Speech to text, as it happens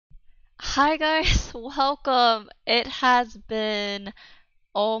Hi guys, welcome. It has been,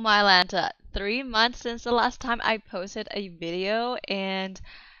 oh my Lanta, 3 months since the last time I posted a video, and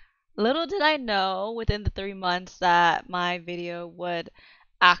little did I know within the 3 months that my video would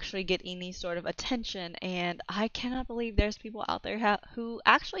actually get any sort of attention. And I cannot believe there's people out there who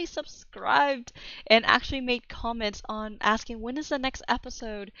actually subscribed and actually made comments on asking when is the next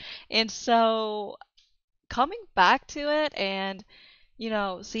episode. And so coming back to it and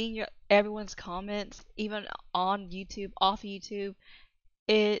seeing everyone's comments, even on YouTube, off YouTube,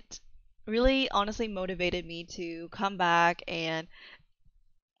 it really honestly motivated me to come back and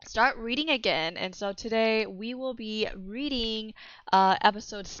start reading again. And so today we will be reading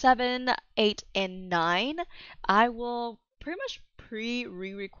episode 7, 8, and 9. I will pretty much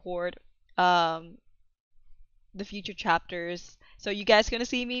re-record um, the future chapters. So you guys gonna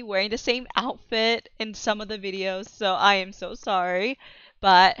see me wearing the same outfit in some of the videos, so I am so sorry.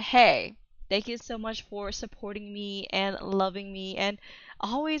 But hey, thank you so much for supporting me and loving me and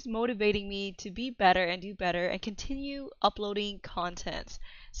always motivating me to be better and do better and continue uploading content.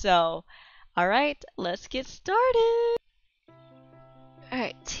 So, alright, let's get started.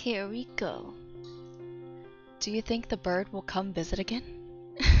 Alright, here we go. Do you think the bird will come visit again?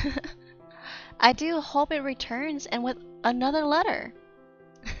 I do hope it returns and with another letter.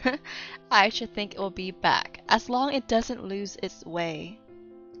 I should think it will be back, as long it doesn't lose its way.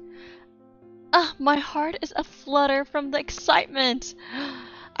 Ah, my heart is aflutter from the excitement.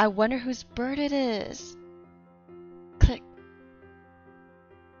 I wonder whose bird it is. Click.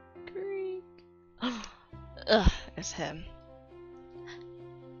 Creak. Ugh, it's him.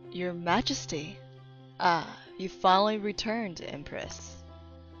 Your Majesty. Ah, you finally returned, Empress.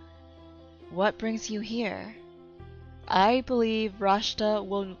 What brings you here? I believe Rashta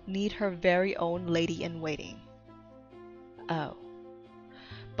will need her very own lady-in-waiting. Oh.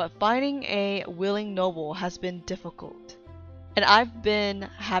 But finding a willing noble has been difficult, and I've been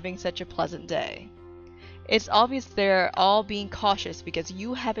having such a pleasant day. It's obvious they're all being cautious because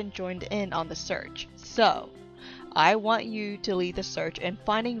you haven't joined in on the search, so I want you to lead the search in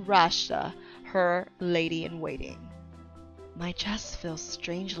finding Rashta, her lady-in-waiting. My chest feels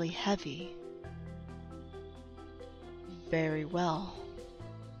strangely heavy. Very well.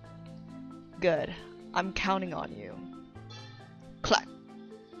 Good. I'm counting on you. Clack.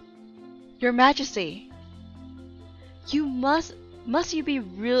 Your Majesty! You must you be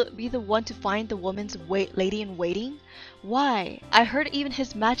the one to find the woman's lady in waiting? Why? I heard even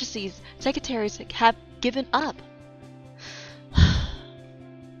His Majesty's secretaries have given up.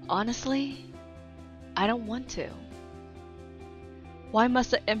 Honestly, I don't want to. Why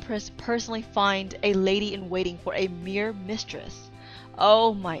must the Empress personally find a lady-in-waiting for a mere mistress?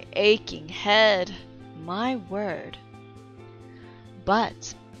 Oh, my aching head! My word!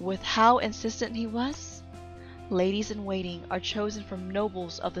 But, with how insistent he was, ladies-in-waiting are chosen from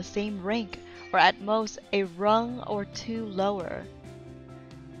nobles of the same rank, or at most a rung or two lower.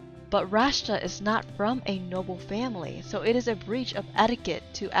 But Rashta is not from a noble family, so it is a breach of etiquette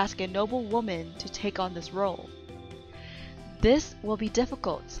to ask a noble woman to take on this role. This will be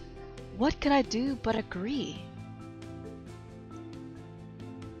difficult. What could I do but agree?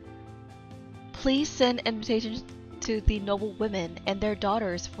 Please send invitations to the noble women and their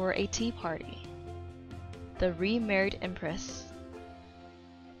daughters for a tea party. The Remarried Empress.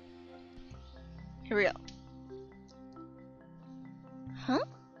 Here we go. Huh?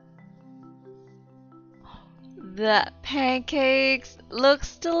 The pancakes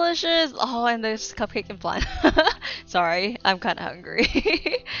looks delicious. Oh, and there's cupcake and flan. Sorry, I'm kind of hungry.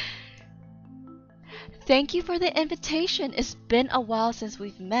 Thank you for the invitation. It's been a while since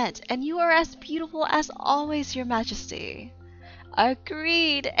we've met, and you are as beautiful as always, Your Majesty.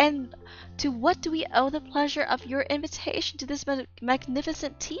 Agreed. And to what do we owe the pleasure of your invitation to this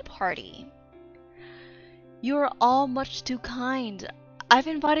magnificent tea party? You are all much too kind. I've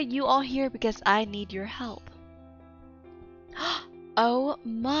invited you all here because I need your help. Oh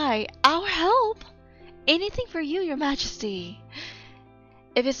my, our help? Anything for you, Your Majesty.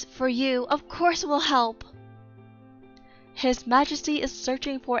 If it's for you, of course we'll help. His Majesty is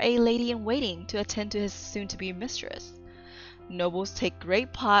searching for a lady-in-waiting to attend to his soon-to-be mistress. Nobles take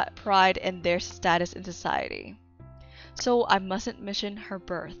great pride in their status in society, so I mustn't mention her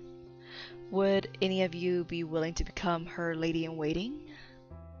birth. Would any of you be willing to become her lady-in-waiting?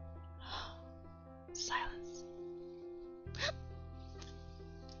 Silence.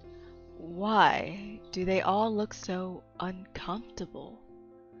 Why do they all look so uncomfortable?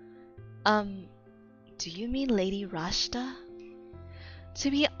 Do you mean Lady Rashta? To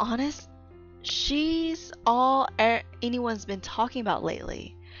be honest, she's all anyone's been talking about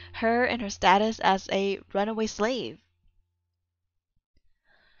lately. her and her status as a runaway slave.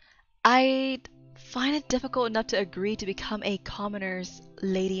 I'd find it difficult enough to agree to become a commoner's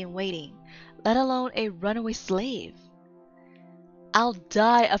lady in waiting, let alone a runaway slave. I'll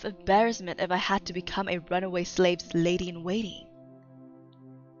die of embarrassment if I had to become a runaway slave's lady in waiting.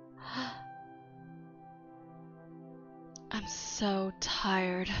 I'm so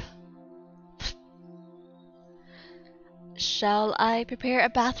tired. Shall I prepare a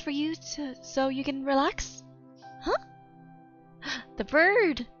bath for you so you can relax? Huh? The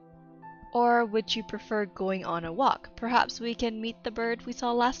bird! Or would you prefer going on a walk? Perhaps we can meet the bird we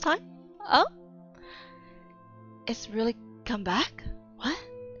saw last time? Oh? It's really come back? What?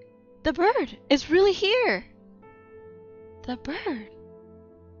 The bird! It's really here! The bird.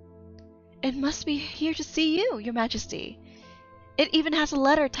 It must be here to see you, Your Majesty. It even has a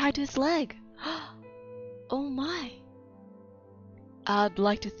letter tied to its leg. Oh my. I'd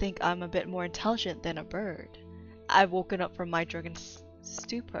like to think I'm a bit more intelligent than a bird. I've woken up from my drunken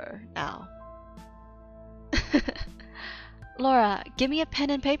stupor now. Laura, give me a pen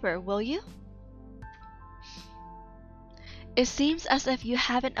and paper, will you? It seems as if you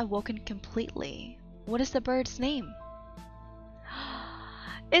haven't awoken completely. What is the bird's name?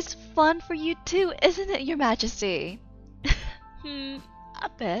 It's fun for you too, isn't it, Your Majesty? A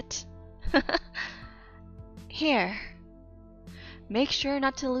bit. Here. Make sure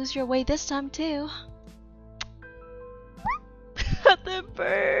not to lose your way this time too. The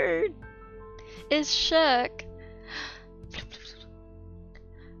bird is shook.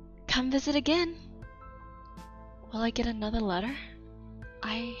 Come visit again. Will I get another letter?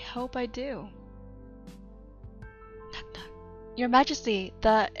 I hope I do. Knock, knock. Your Majesty,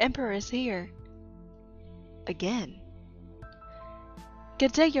 the Emperor is here. Again.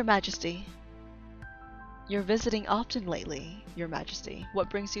 Good day, Your Majesty. You're visiting often lately, Your Majesty. What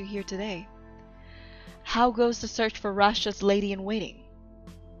brings you here today? How goes the search for Rashta's lady-in-waiting?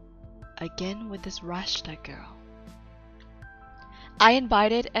 Again with this Rashta girl. I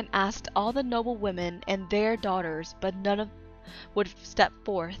invited and asked all the noble women and their daughters, but none of would step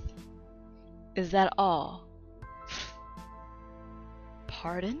forth. Is that all?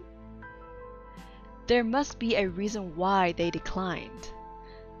 Pardon? There must be a reason why they declined.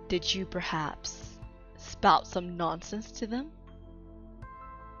 Did you perhaps spout some nonsense to them?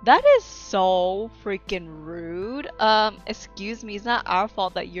 That is so freaking rude. Excuse me, it's not our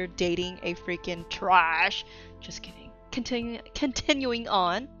fault that you're dating a freaking trash. Just kidding. Continuing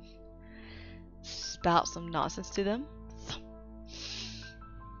on. Spout some nonsense to them?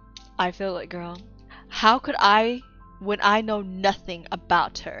 I feel it, girl. How could I when I know nothing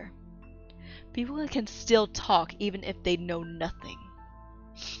about her? People can still talk even if they know nothing.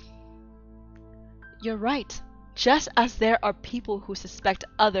 You're right. Just as there are people who suspect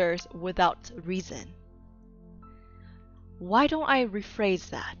others without reason. Why don't I rephrase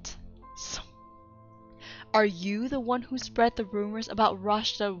that? Are you the one who spread the rumors about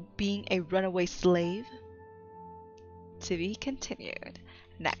Rashta being a runaway slave? To be continued.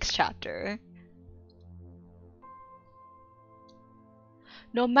 Next chapter.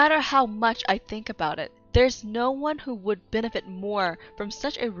 No matter how much I think about it, there's no one who would benefit more from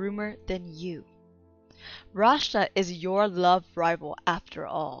such a rumor than you. Rashta is your love rival after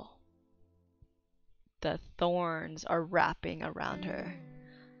all. The thorns are wrapping around her.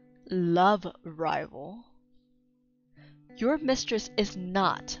 Love rival. Your mistress is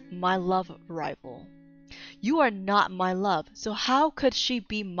not my love rival. You are not my love, so how could she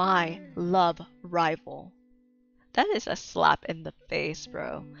be my love rival? That is a slap in the face,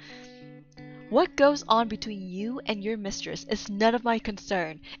 bro. What goes on between you and your mistress is none of my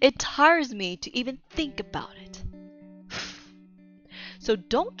concern. It tires me to even think about it. So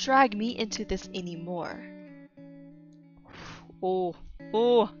don't drag me into this anymore. Oh,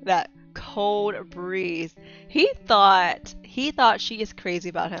 that cold breeze. He thought she is crazy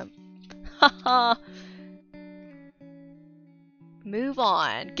about him. Haha. Move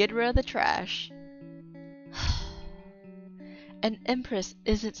on. Get rid of the trash. An empress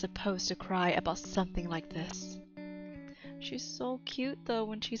isn't supposed to cry about something like this. She's so cute though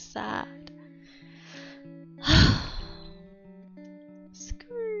when she's sad.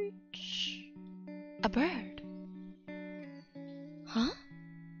 Screech. A bird. Huh?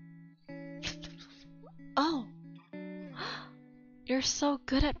 Oh. You're so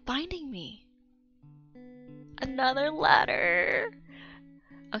good at finding me. Another letter.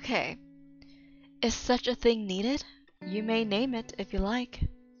 Okay. Is such a thing needed? You may name it if you like.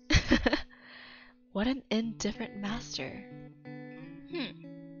 What an indifferent master.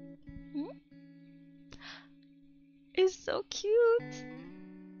 It's so cute.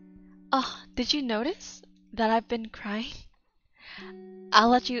 Oh, did you notice that I've been crying? I'll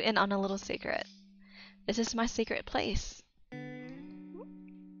let you in on a little secret. This is my secret place.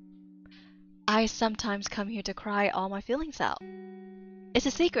 I sometimes come here to cry all my feelings out. It's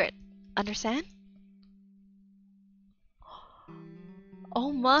a secret, understand?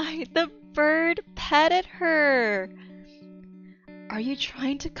 Oh my, the bird petted her. Are you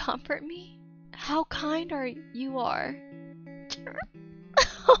trying to comfort me? How kind you are.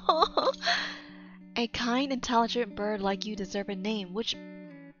 A kind, intelligent bird like you deserve a name which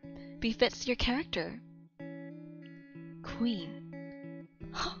befits your character. Queen.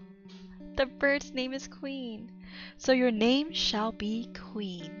 The bird's name is Queen. So your name shall be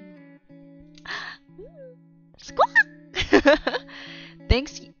Queen. Squawk!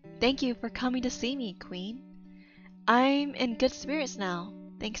 Thank you for coming to see me, Queen. I'm in good spirits now,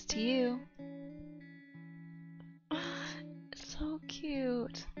 thanks to you. So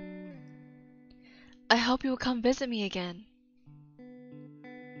cute. I hope you will come visit me again.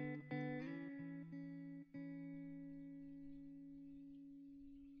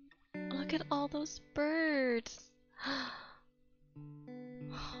 Look at all those birds.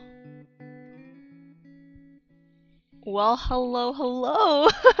 Well, hello, hello.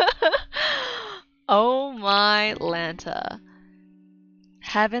 Oh my Lanta.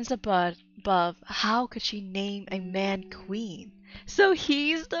 Heavens above, how could she name a man Queen? So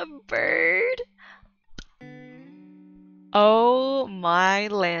he's the bird? Oh my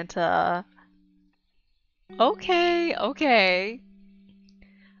Lanta. Okay, okay.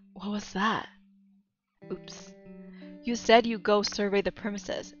 What was that? Oops. You said you go survey the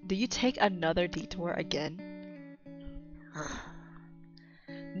premises. Did you take another detour again?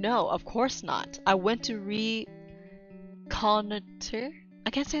 No, of course not. I went to reconnoiter? I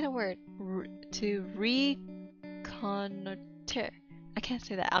can't say the word. To reconnoiter. I can't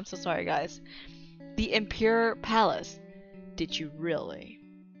say that. I'm so sorry, guys. The Imperial Palace. Did you really?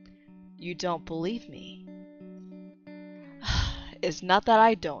 You don't believe me? It's not that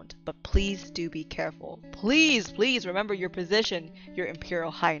I don't, but please do be careful. Please, please remember your position, Your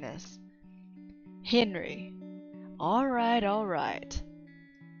Imperial Highness. Henry. Alright, alright.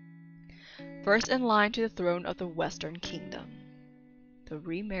 First in line to the throne of the Western Kingdom. The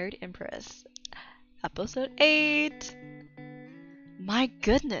Remarried Empress. Episode 8. My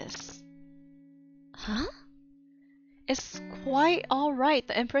goodness. Huh? It's quite alright.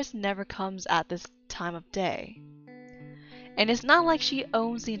 The Empress never comes at this time of day. And it's not like she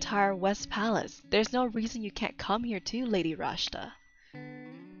owns the entire West Palace. There's no reason you can't come here too, Lady Rashta.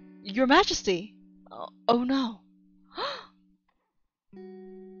 Your Majesty! Oh no.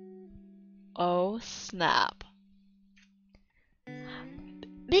 Oh snap.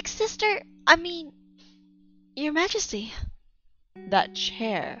 Big sister, I mean, Your Majesty. That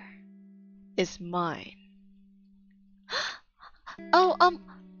chair is mine. Oh,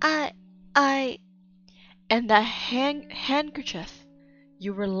 I... And that handkerchief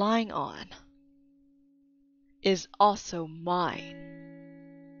you were lying on is also mine.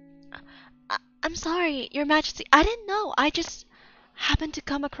 I'm sorry, Your Majesty. I didn't know. I just happened to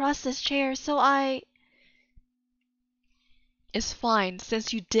come across this chair, so I... It's fine,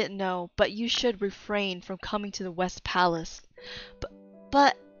 since you didn't know, but you should refrain from coming to the West Palace.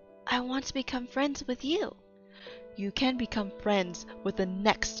 But I want to become friends with you. You can become friends with the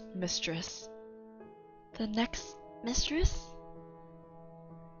next mistress. The next mistress?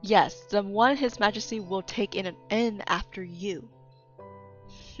 Yes, the one His Majesty will take in after you.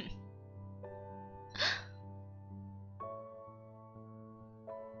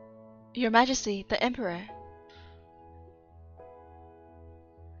 Your Majesty, the Emperor.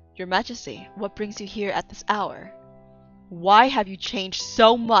 Your Majesty, what brings you here at this hour? Why have you changed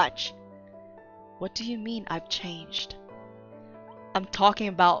so much? What do you mean I've changed? I'm talking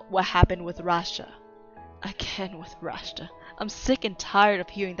about what happened with Rashta. Again with Rashta. I'm sick and tired of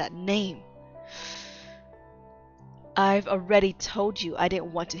hearing that name. I've already told you I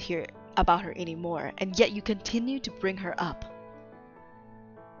didn't want to hear about her anymore, and yet you continue to bring her up.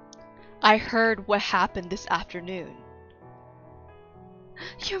 I heard what happened this afternoon.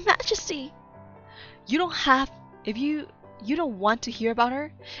 Your Majesty! You don't have... If you don't want to hear about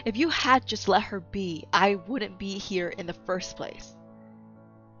her, if you had just let her be, I wouldn't be here in the first place.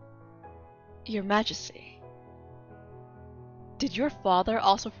 Your Majesty. Did your father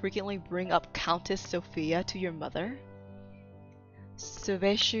also frequently bring up Countess Sophia to your mother?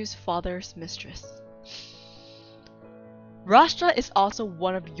 Suveshu's father's mistress. Rashta is also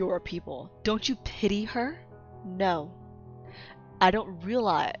one of your people. Don't you pity her? No. I didn't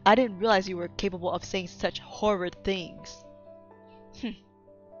realize you were capable of saying such horrid things.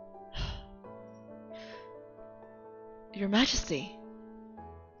 Your Majesty.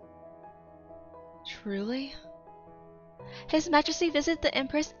 Truly? His Majesty visited the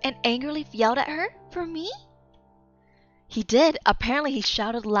Empress and angrily yelled at her? For me? He did. Apparently he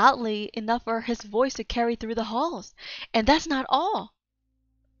shouted loudly enough for his voice to carry through the halls. And that's not all.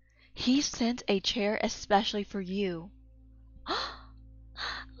 He sent a chair especially for you.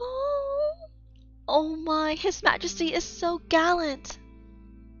 Oh, oh my, His Majesty is so gallant.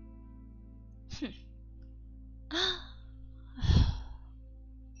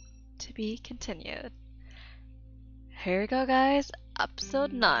 To be continued. Here we go, guys.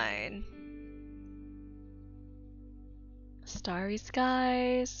 Episode 9. Starry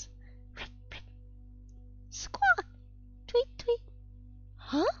skies. Squawk! Tweet, tweet.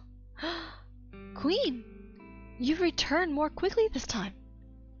 Huh? Queen, you've returned more quickly this time.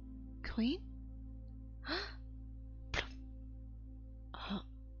 Queen?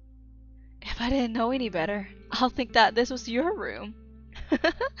 If I didn't know any better, I'll think that this was your room.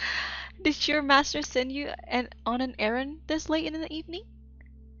 Did your master send you on an errand this late in the evening?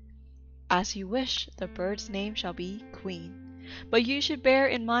 As you wish, the bird's name shall be Queen, but you should bear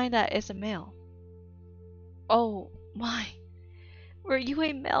in mind that it's a male. Oh my, were you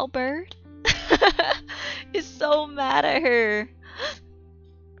a male bird? He's so mad at her.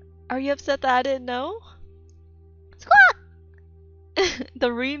 Are you upset that I didn't know? Squawk!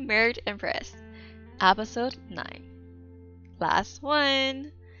 The Remarried Empress. Episode 9. Last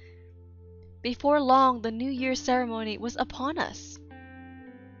one. Before long, the New Year's ceremony was upon us.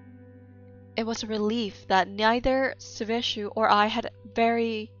 It was a relief that neither Suveshu or I had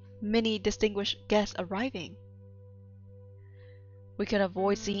very many distinguished guests arriving. We could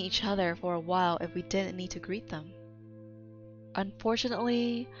avoid seeing each other for a while if we didn't need to greet them.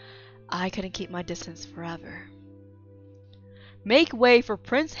 Unfortunately, I couldn't keep my distance forever. Make way for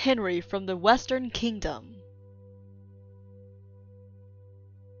Prince Henry from the Western Kingdom.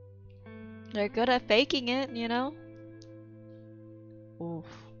 They're good at faking it, you know? Oof.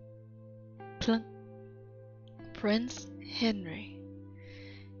 Plunk. Prince Henry.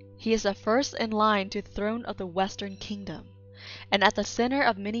 He is the first in line to the throne of the Western Kingdom, and at the center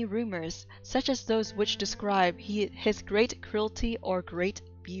of many rumors, such as those which describe his great cruelty or great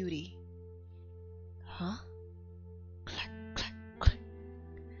beauty. Huh? Click, click, click.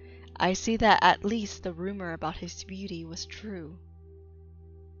 I see that at least the rumor about his beauty was true.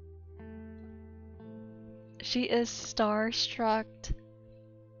 She is starstruck.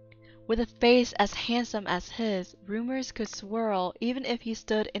 With a face as handsome as his, rumors could swirl even if he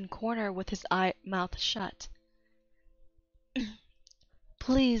stood in corner with his mouth shut.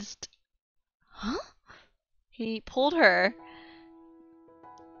 Pleased. Huh? He pulled her.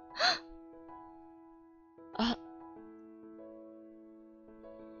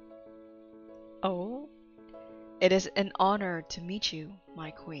 Oh. It is an honor to meet you,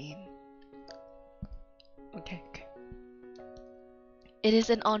 my queen. Okay. It is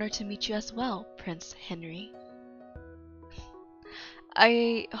an honor to meet you as well, Prince Henry.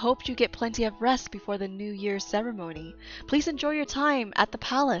 I hope you get plenty of rest before the New Year's ceremony. Please enjoy your time at the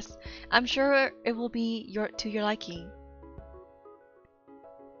palace. I'm sure it will be to your liking.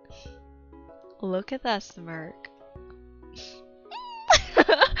 Look at that smirk.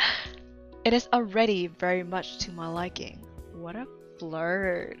 It is already very much to my liking. What a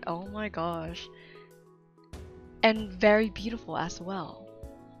flirt. Oh my gosh. And very beautiful as well.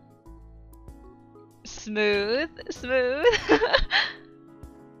 Smooth, smooth.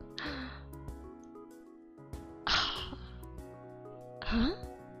 Huh?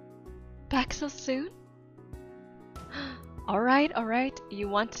 Back so soon? Alright, alright. You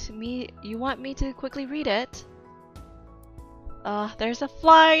want me to quickly read it? There's a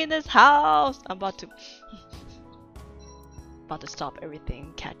fly in this house. I'm about to stop everything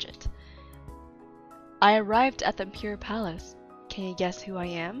and catch it. I arrived at the Imperial Palace. Can you guess who I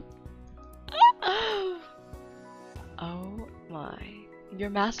am? Oh my.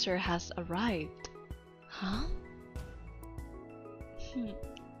 Your master has arrived. Huh?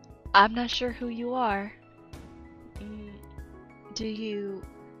 I'm not sure who you are. Do you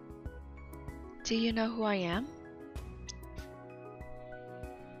know who I am?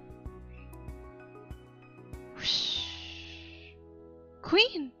 Whoosh.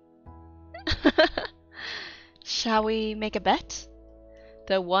 Queen! Shall we make a bet?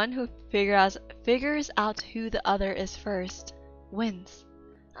 The one who figures out who the other is first wins.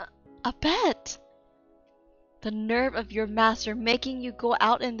 A bet? The nerve of your master making you go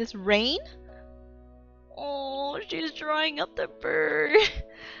out in this rain? Oh, she's drying up the bird.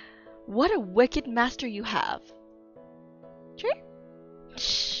 What a wicked master you have. Sure.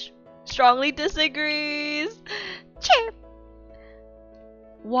 Shh. Strongly disagrees. Chirp!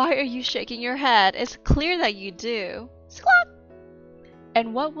 Why are you shaking your head? It's clear that you do. Squawk!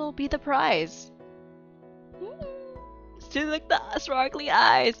 And what will be the prize? Still like the sparkly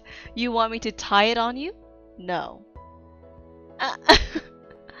eyes. You want me to tie it on you? No.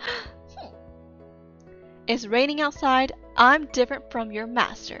 It's raining outside. I'm different from your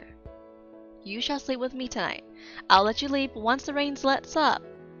master. You shall sleep with me tonight. I'll let you leave once the rain lets up.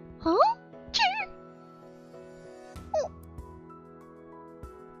 Huh? Cheer!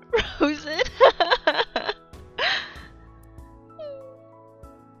 Rosen?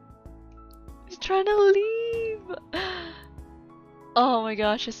 He's trying to leave. Oh my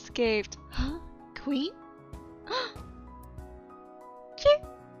gosh, escaped. Huh? Queen? Cheer!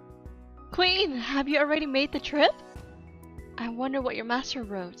 Queen, have you already made the trip? I wonder what your master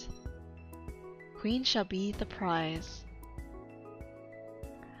wrote. Queen shall be the prize.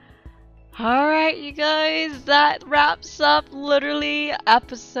 Alright, you guys, that wraps up literally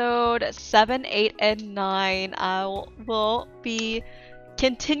episode 7, 8, and 9. I will be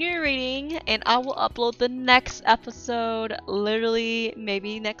continuing reading and I will upload the next episode literally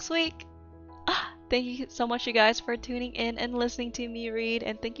maybe next week. Thank you so much, you guys, for tuning in and listening to me read.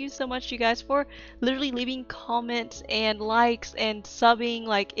 And thank you so much, you guys, for literally leaving comments and likes and subbing.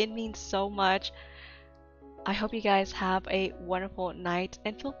 Like, it means so much. I hope you guys have a wonderful night.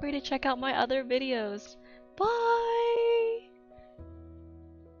 And feel free to check out my other videos. Bye!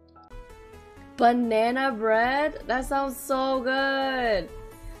 Banana bread? That sounds so good.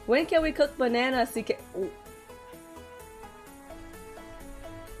 When can we cook banana?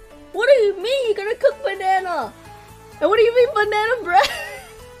 What do you mean you're gonna cook banana? And what do you mean banana bread?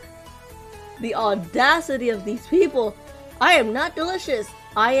 The audacity of these people. I am not delicious.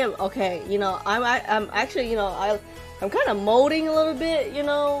 I am okay. You know, I'm actually, you know, I'm kind of molding a little bit, you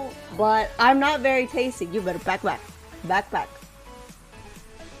know, but I'm not very tasty. You better back.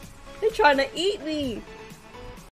 They're trying to eat me.